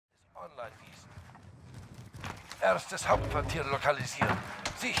online wiesen. Erstes Hauptquartier lokalisieren.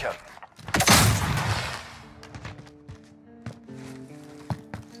 Sichern.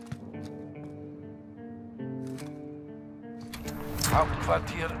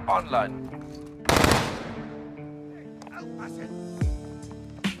 Hauptquartier online.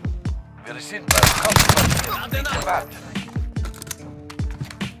 Wir sind beim Hauptquartier. Privat.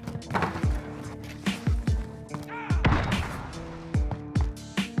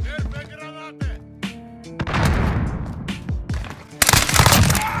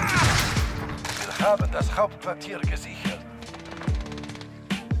 Wir haben das Hauptquartier gesichert.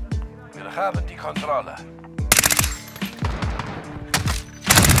 Wir haben die Kontrolle.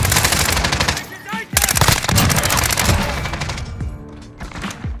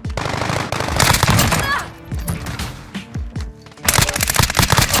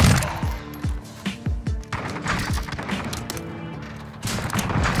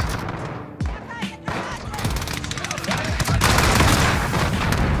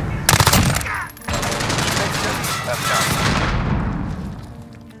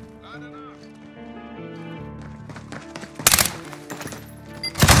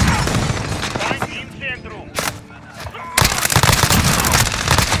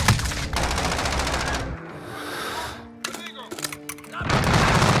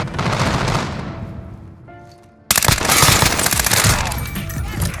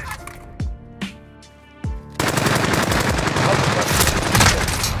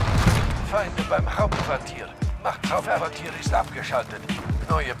 Feinde beim Hauptquartier. Hauptquartier ist abgeschaltet.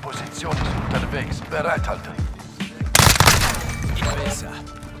 Neue Position ist unterwegs. Bereithalten. Besser.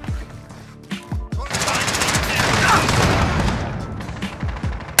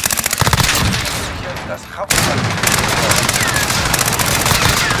 Sichern das Hauptquartier.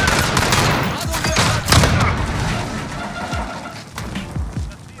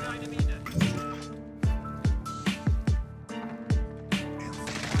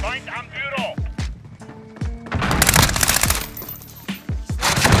 Feind am Büro!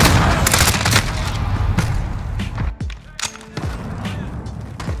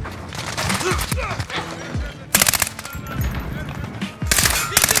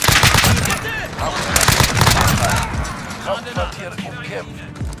 Hauptquartier umkämpft.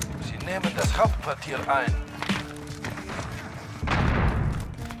 Sie nehmen das Hauptquartier ein.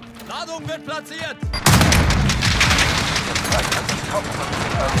 Ladung wird platziert! Das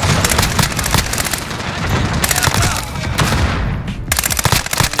Hauptquartier erobert.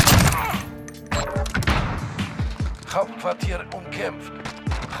 Hauptquartier umkämpft.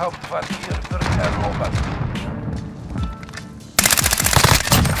 Hauptquartier wird erobert.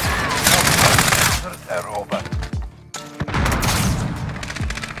 Hauptquartier wird erobert.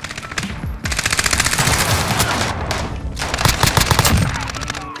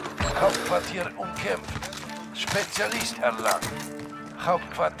 Hauptquartier umkämpft. Spezialist erlangt.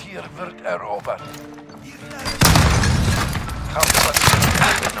 Hauptquartier wird erobert. Hauptquartier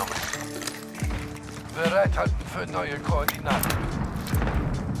eingenommen. Bereithalten für neue Koordinaten.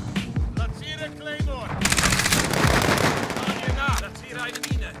 Platziere Claymore! Fahr nach! Platziere eine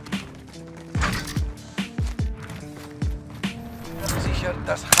Mine! Sichert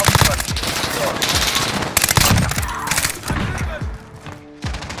das Hauptquartier.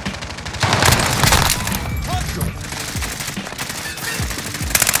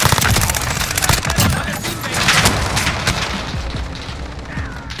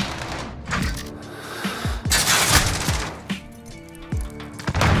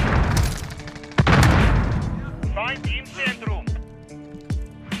 Feind im Zentrum!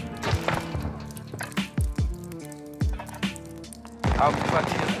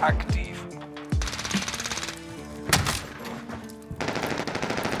 Hauptquartier aktiv.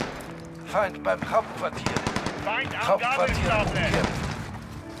 Feind beim Hauptquartier. Feind am Hauptquartier Gabelstapel! umkämpft.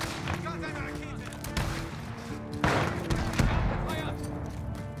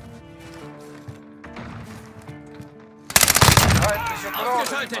 Feindliche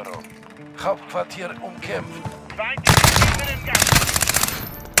Drohnenlieferung. Hauptquartier umkämpft. Feind im hinteren Gang!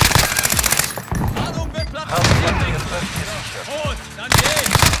 Ladung wird platziert! Hauptquartier wird gesichert. Gut, dann geh!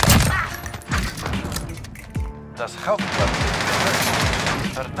 Das Hauptquartier gehört.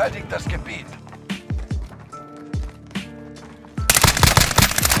 Verteidigt das Gebiet.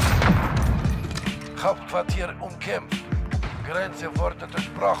 Hauptquartier umkämpft. Grenze wurde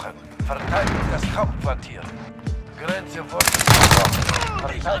durchbrochen. Verteidigt das Hauptquartier. Grenze wurde durchbrochen.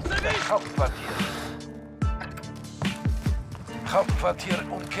 Verteidigt das Hauptquartier. Hauptquartier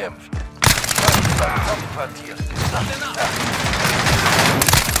umkämpft. Feind beim Hauptquartier.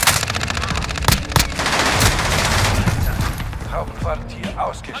 Hauptquartier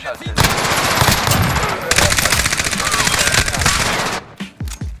ausgeschaltet.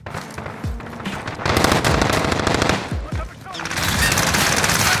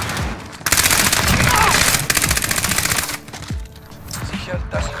 Sichert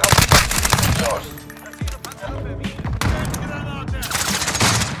das Hauptquartier. Los!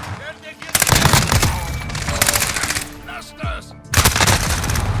 Lass das!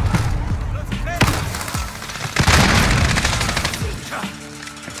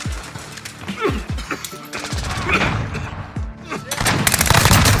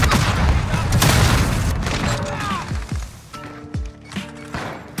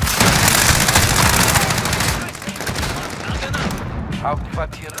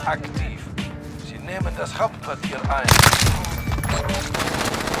 Hauptquartier aktiv. Sie nehmen das Hauptquartier ein.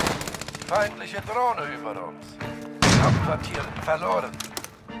 Feindliche Drohne über uns. Hauptquartier verloren.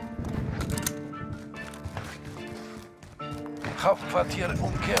 Hauptquartier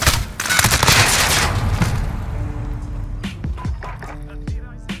umkämpft.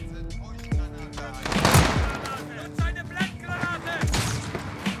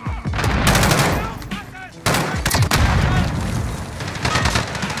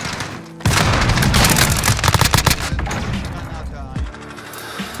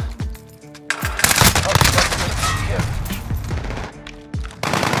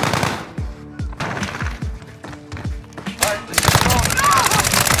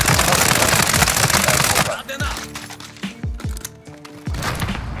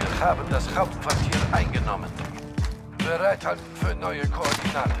 Wir haben das Hauptquartier eingenommen. Bereithalten für neue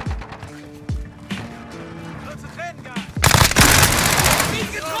Koordinaten.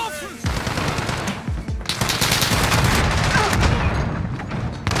 Ihn getroffen!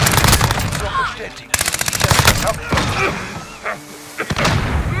 So bestätigt. Sichert das Hauptquartier.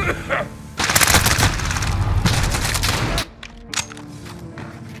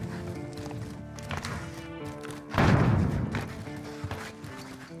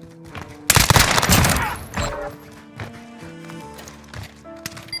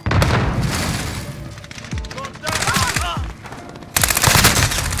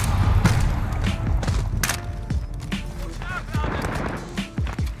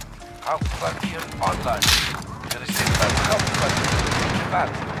 Hauptquartier online. Wir sind beim Hauptquartier.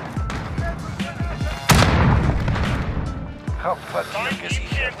 Gewartet. Hauptquartier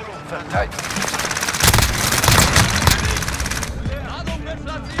gesichert. Verteidigt. Ladung wird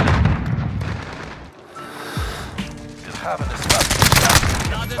platziert! Wir haben es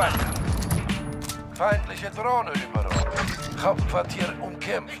fast. Feindliche Drohne über uns. Hauptquartier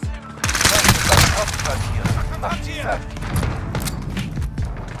umkämpft. Das Hauptquartier. Macht sie fertig.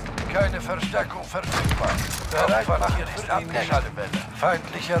 Keine Verstärkung verfügbar. Hauptquartier ist abgeschaltet.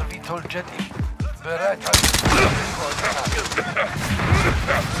 Feindlicher Vitoljet bereithalten für Koordinaten.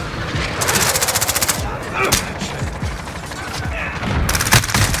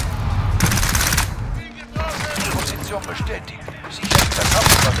 Position bestätigt. Sichert das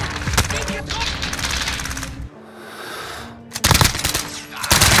Hauptquartier.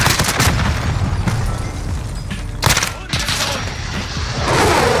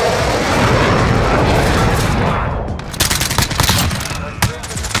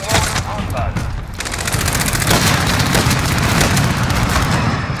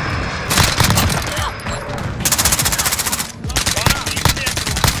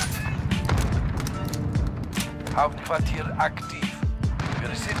 Hauptquartier aktiv.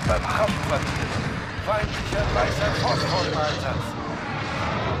 Wir sind beim Hauptquartier. Feindlicher weißer Phosphor im Einsatz.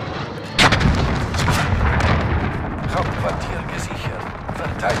 Hauptquartier gesichert.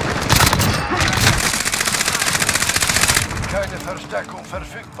 Verteidigt. Keine Verstärkung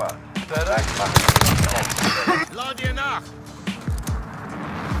verfügbar. Bereit machen. Lad ihr nach!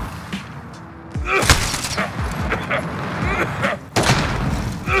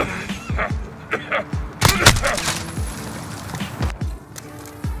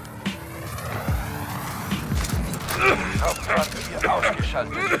 Hauptquartier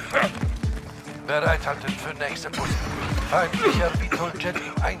ausgeschaltet. Bereithalten für nächste Position. Feindlicher Vitoljet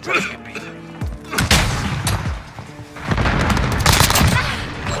im Einsatzgebiet.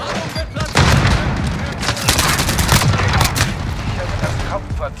 Ladung wird platziert! Sichert das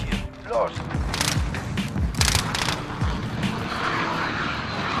Hauptquartier. Los!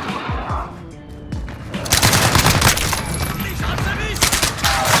 Ich hab's erwischt!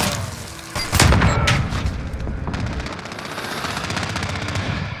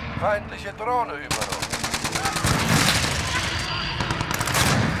 Feindliche Drohne über uns.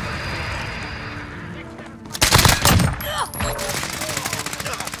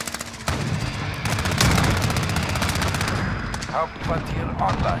 Hauptquartier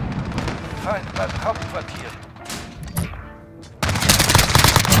online. Feind beim Hauptquartier.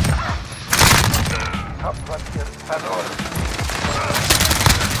 Hauptquartier verloren.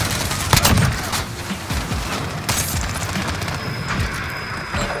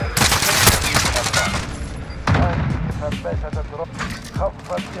 Verbesserter Druck.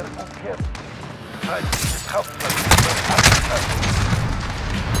 Hauptquartier umkehrt. Feindliches Hauptquartier wird angegriffen.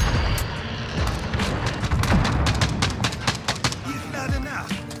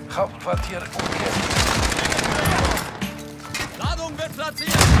 Hauptquartier umkehrt. Ladung wird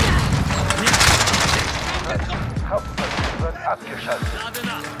platziert. Hauptquartier wird abgeschaltet. Lade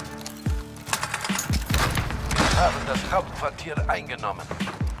nach. Wir haben das Hauptquartier eingenommen.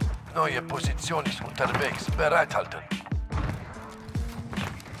 Neue Position ist unterwegs. Bereithalten.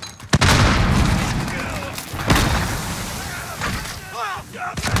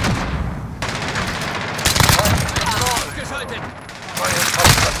 Geschaltet. Neues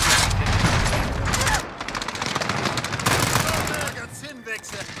Hauptquartier.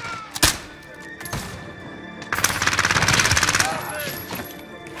 Magazinwechsel.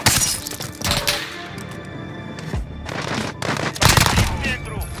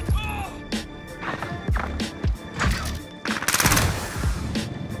 Zentrum.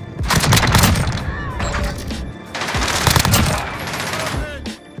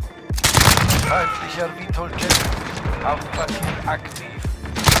 Feindlicher Vitol-Jet. Hauptquartier aktiv.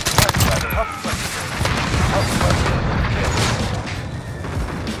 Hauptquartier. Hauptquartier umkehrt.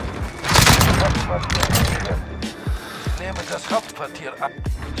 Hauptquartier umkehrt. Nehme das Hauptquartier ab.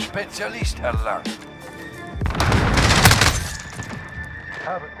 Spezialist erlangt.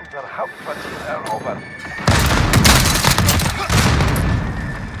 Haben unser Hauptquartier erobert.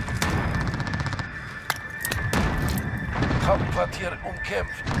 Hauptquartier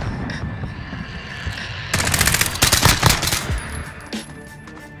umkämpft.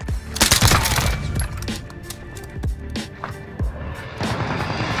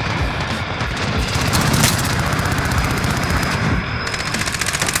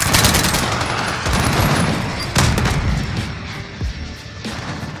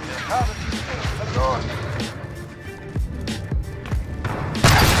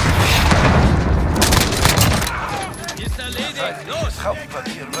 Ist erledigt. Los. Das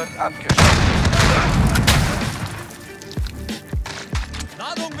Hauptquartier wird abgeschaltet.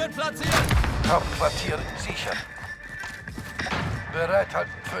 Ladung wird platziert. Hauptquartier sicher.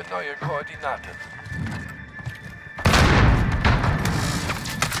 Bereithalten für neue Koordinaten.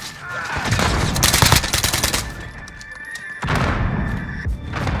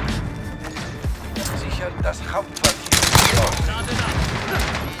 Sichern das Hauptquartier. Lade nach.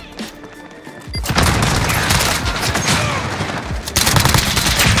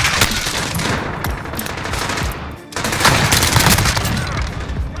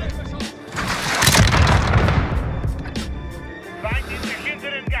 Feind in der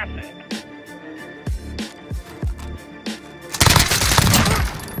hinteren Gasse.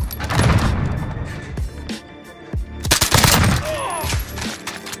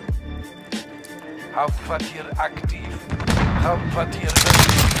 Hauptquartier aktiv. Hauptquartier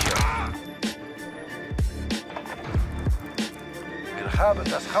sicher. Wir haben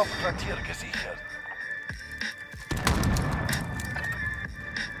das Hauptquartier gesichert.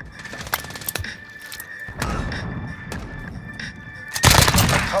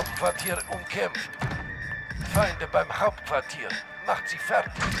 Hauptquartier umkämpft. Feinde beim Hauptquartier. Macht sie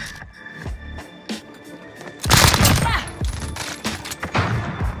fertig.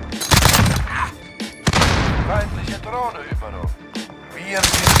 Feindliche Drohne über uns. Wir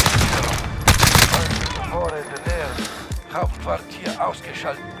sind sicher. Feindliche Vorräte leer. Hauptquartier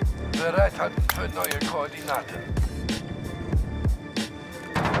ausgeschaltet. Bereithalten für neue Koordinaten.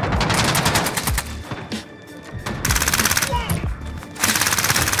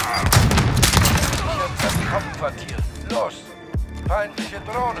 Sichert das Hauptquartier. Los! Feindliche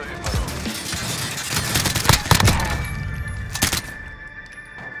Drohne über uns.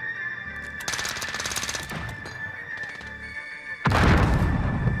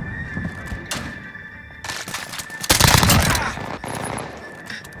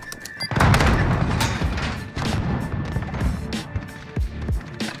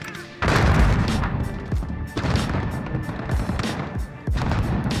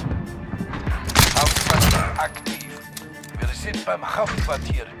 Aktiv. Wir sind beim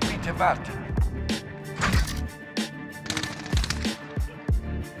Hauptquartier. Bitte warten.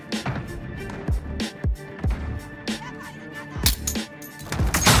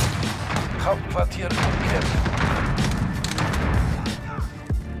 Hauptquartier umkämpft.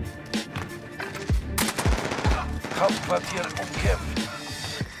 Hauptquartier umkämpft.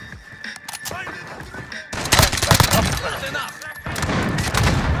 Warte nach!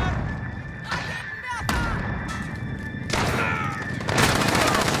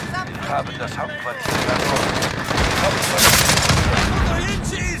 Wir haben das Hauptquartier erobert. Hauptquartier. Wo du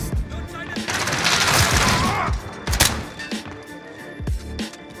hinschießt!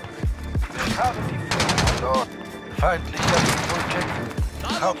 Wir haben die Führung verloren. Feindlicher Projekt.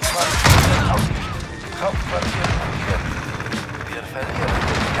 Hauptquartier umkämpft. Wir verlieren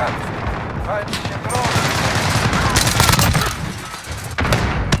den Kampf. Feindliche Drohne.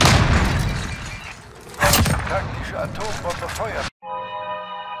 Taktische Atombombe feuert.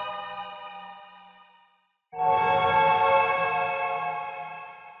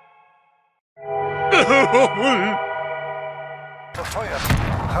 Befeuert.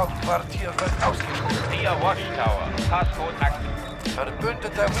 Hauptquartier wird ausgeschlossen. 4 Watchtower. Passcode aktiv.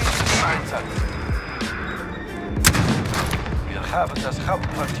 Verbündeter Wien im Einsatz. Wir haben das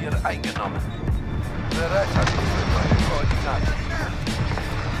Hauptquartier eingenommen. Bereithaltung für neue Koordinaten.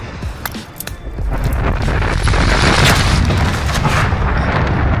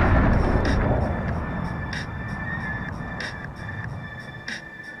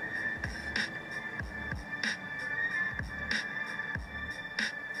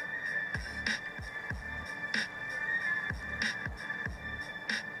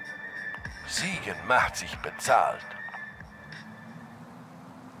 Siegen macht sich bezahlt.